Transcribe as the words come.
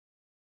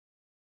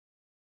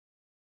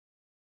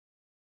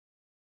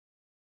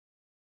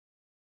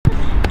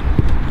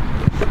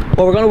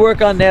What we're going to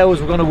work on now is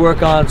we're going to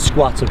work on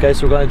squats, okay?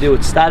 So we're going to do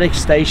it static,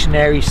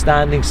 stationary,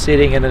 standing,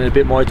 sitting, and then a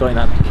bit more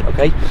dynamic,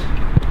 okay?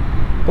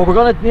 What we're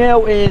going to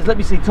now is, let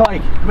me see, Ty,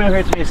 come over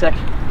here to me a sec.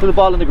 Put the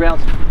ball on the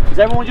ground. Is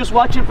everyone just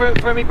watching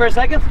for me for a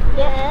second?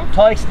 Yeah.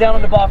 Ty, sit down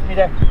on the ball for me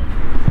there.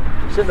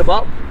 Sit in the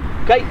ball.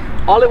 Okay,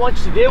 all I want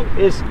you to do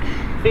is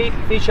feet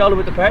shoulder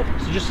width apart.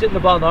 So just sit in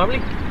the ball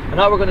normally. And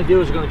all we're going to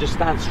do is we're going to just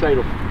stand straight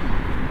up.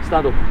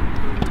 Stand up.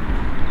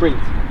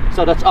 Brilliant.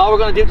 So that's all we're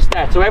going to do to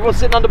start. So everyone's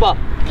sitting on the ball.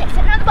 Okay,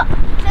 sitting on the ball.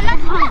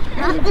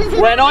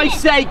 When I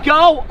say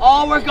go,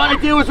 all we're going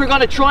to do is we're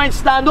going to try and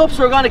stand up.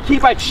 So we're going to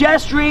keep our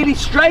chest really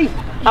straight.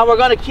 And we're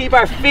going to keep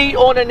our feet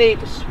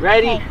underneath us.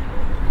 Ready,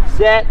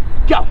 set,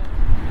 go.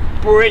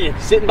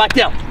 Brilliant. Sitting back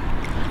down.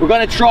 We're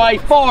going to try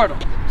forward.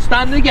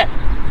 Standing again.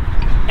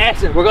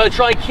 Excellent. We're going to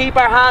try and keep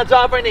our hands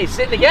off our knees.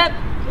 Sitting again.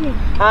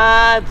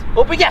 And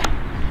up again.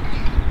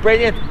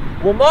 Brilliant.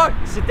 One more.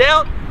 Sit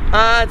down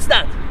and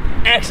stand.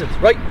 Excellent.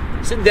 Right.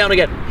 Sitting down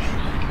again.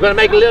 We're going to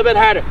make it a little bit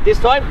harder. This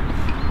time,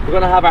 we're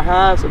going to have our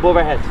hands above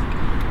our heads.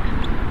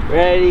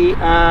 Ready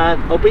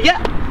and up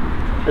again.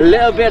 A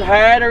little bit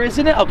harder,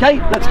 isn't it? Okay.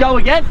 Let's go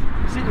again.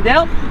 Sitting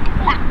down.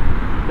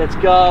 Let's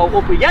go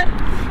up again.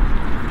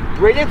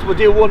 Brilliant. We'll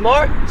do one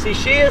more. See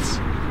shears,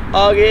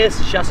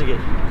 August, Shasagi.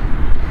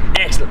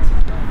 Excellent.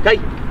 Okay,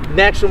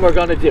 next one we're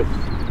going to do.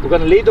 We're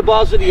going to leave the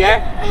balls in the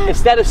air.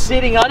 Instead of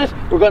sitting on it,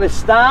 we're going to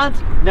stand.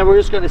 And then we're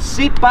just going to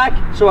sit back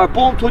so our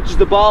bum touches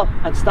the ball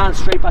and stand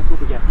straight back up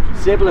again.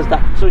 Simple as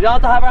that. So you don't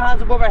have to have our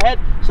hands above our head.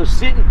 So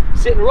sitting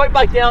right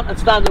back down and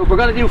standing up. We're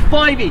going to do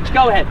 5 each.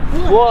 Go ahead.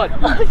 1,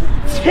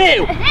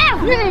 2,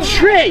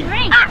 3, 4,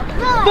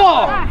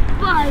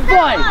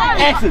 5.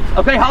 Excellent.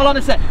 Okay, hold on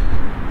a sec.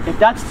 If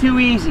that's too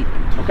easy,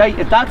 okay,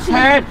 if that's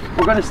hard,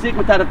 we're going to stick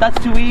with that. If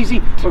that's too easy,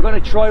 we're going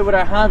to try with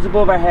our hands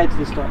above our heads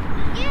this time.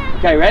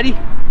 Okay, ready?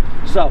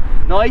 So,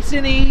 nice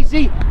and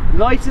easy,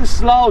 nice and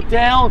slow,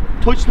 down,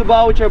 touch the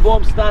ball with your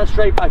bum, stand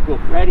straight back up.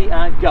 Ready,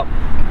 and go.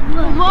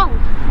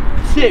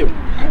 2,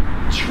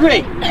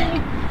 3,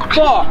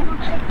 4,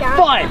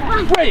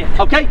 5. Brilliant.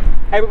 Okay,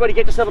 everybody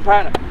get yourself a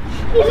partner.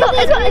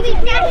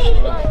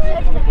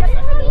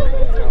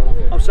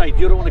 I'm sorry,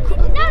 you don't want to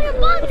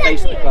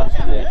face the cross.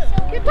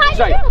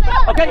 Sorry.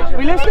 Okay,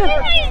 we listen.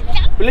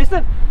 We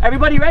listen.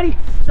 Everybody ready?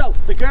 So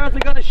the girls are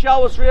going to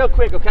show us real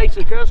quick. Okay,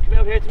 so girls, come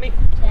out here to me.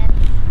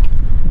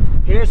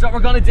 Here's what we're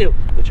going to do.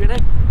 What's your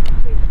name?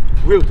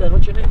 Ruth. And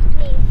what's your name?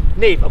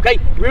 Neve. Okay,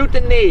 Ruth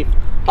and Neve.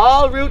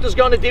 All Ruth is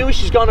going to do is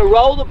she's going to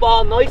roll the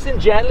ball nice and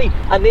gently,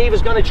 and Neve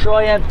is going to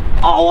try and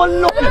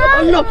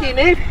unlucky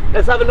Neve.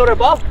 Let's have another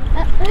ball.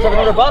 Let's have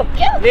another ball.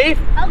 Neve,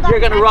 you're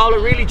going to roll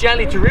it really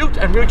gently to Ruth,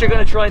 and Ruth, you're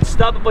going to try and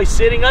stop it by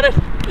sitting on it.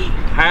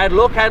 Hard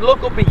look,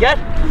 up we get.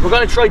 We're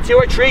going to try 2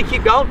 or 3,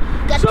 keep going.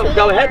 So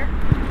go ahead.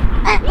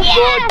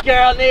 Good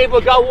girl, Neve.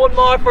 We'll go one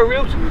more for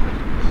Ruth.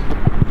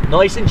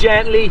 Nice and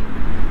gently.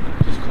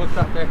 Just cut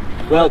that there.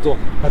 Well done.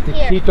 Have to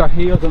keep their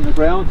heels on the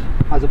ground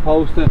as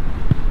opposed to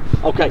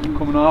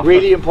coming off.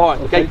 Really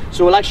important. Okay,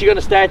 so we're actually going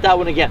to start that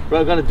one again.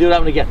 We're going to do that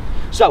one again.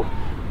 So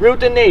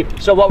Ruth and Neve.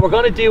 So what we're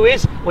going to do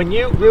is when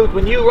you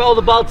roll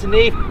the ball to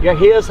Neve, your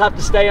heels have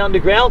to stay on the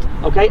ground.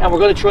 Okay, and we're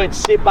going to try and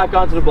sit back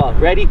onto the ball.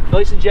 Ready?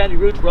 Nice and gently,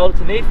 Ruth. Roll it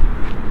to Neve.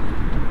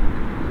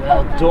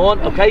 Well done.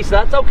 Okay, so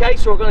that's okay.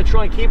 So we're going to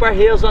try and keep our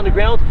heels on the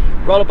ground.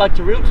 Roll it back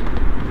to Ruth.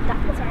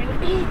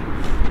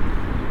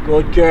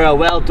 Good girl,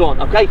 well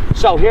done. Okay,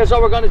 so here's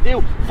what we're going to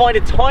do. Find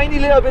a tiny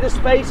little bit of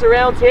space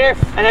around here,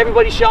 and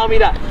everybody show me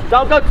that.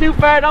 Don't go too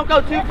far, don't go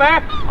too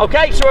far.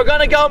 Okay, so we're going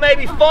to go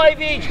maybe 5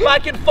 each,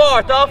 back and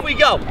forth. Off we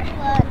go.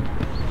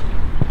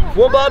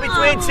 One ball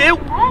between 2.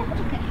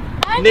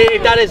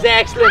 Neve, that is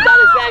excellent, that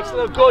is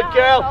excellent. Good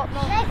girl.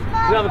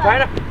 You have a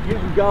partner? You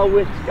can go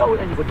with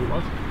anybody you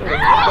want. Go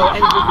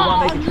anybody you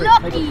want, make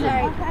a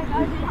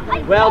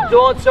trick. Well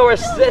done, so we're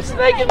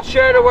making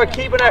sure that we're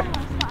keeping our...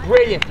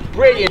 Brilliant,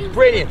 brilliant,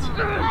 brilliant. This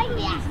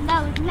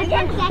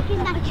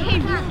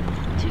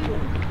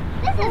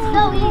is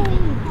so easy.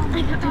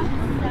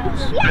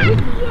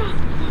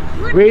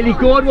 Really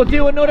good. We'll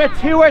do another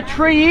 2 or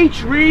 3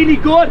 each. Really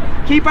good.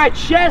 Keep our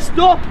chest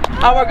up,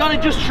 and we're going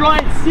to just try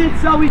and sit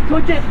so we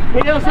touch it.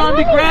 Heels on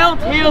the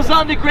ground, heels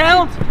on the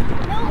ground.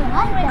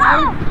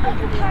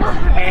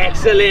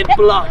 Excellent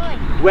block.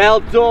 Well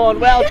done,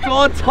 well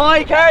done.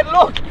 Ty, hard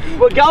look.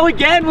 We'll go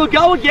again, we'll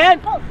go again.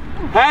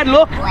 Hard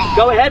look.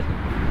 Go ahead.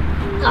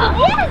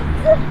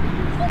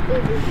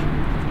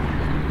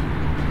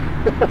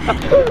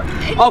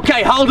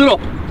 Okay, hold it up.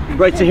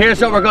 Right, so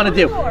here's what we're going to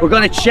do. We're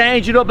going to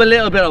change it up a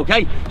little bit,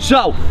 okay?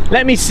 So,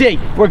 let me see.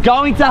 Let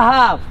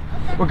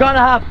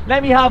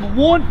me have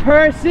one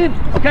person.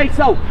 Okay,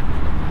 so,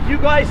 you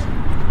guys,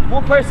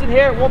 one person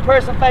here, one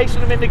person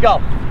facing them in the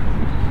goal.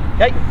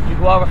 Okay, you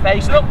go over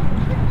facing them.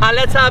 And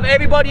let's have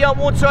everybody on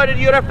one side of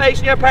the other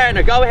facing your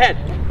partner. Go ahead.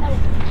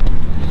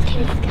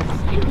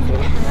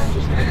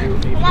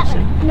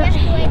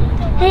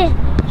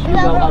 You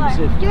go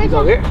opposite. You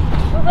go here.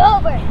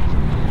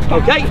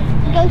 Okay.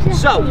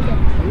 So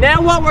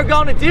now what we're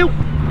going to do?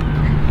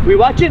 We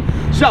watching?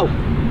 So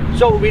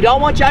So we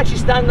don't want you actually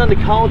standing on the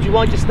cones, we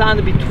want you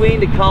standing between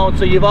the cones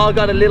so you've all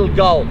got a little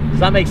goal. Does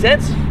that make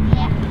sense?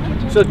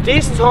 Yeah. So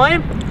this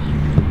time,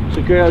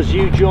 so girls,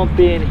 you jump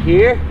in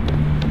here,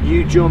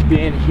 you jump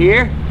in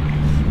here,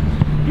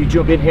 you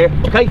jump in here.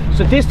 Okay,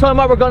 so this time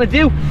what we're going to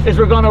do is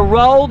we're going to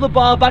roll the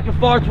ball back and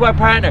forth to our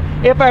partner.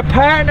 If our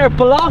partner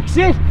blocks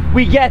it,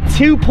 we get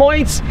 2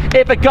 points.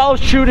 If it goes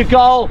through the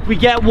goal, we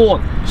get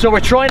 1. So we're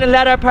trying to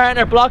let our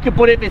partner block it,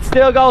 but if it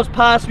still goes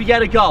past, we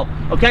get a goal.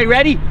 Okay,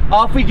 ready?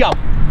 Off we go.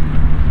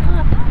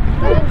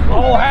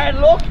 Oh, hard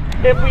look.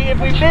 If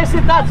we miss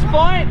it, that's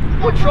fine.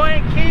 We'll try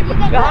and keep it.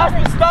 It has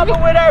to stop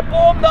it with our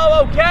bum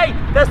though, okay?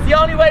 That's the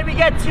only way we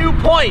get 2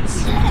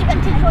 points.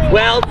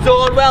 Well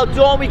done, well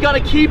done. We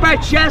gotta keep our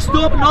chest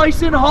up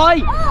nice and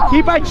high.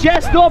 Keep our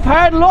chest up,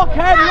 hard look,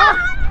 hard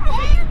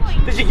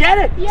look. Did you get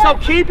it? Yeah. So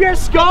keep your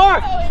score.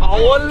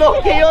 Oh,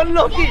 unlucky,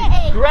 unlucky.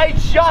 Great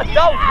shot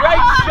though,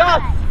 great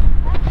shot.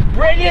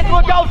 Brilliant,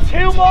 we'll go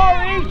 2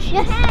 more each.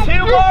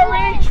 2 more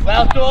each.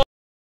 Well done.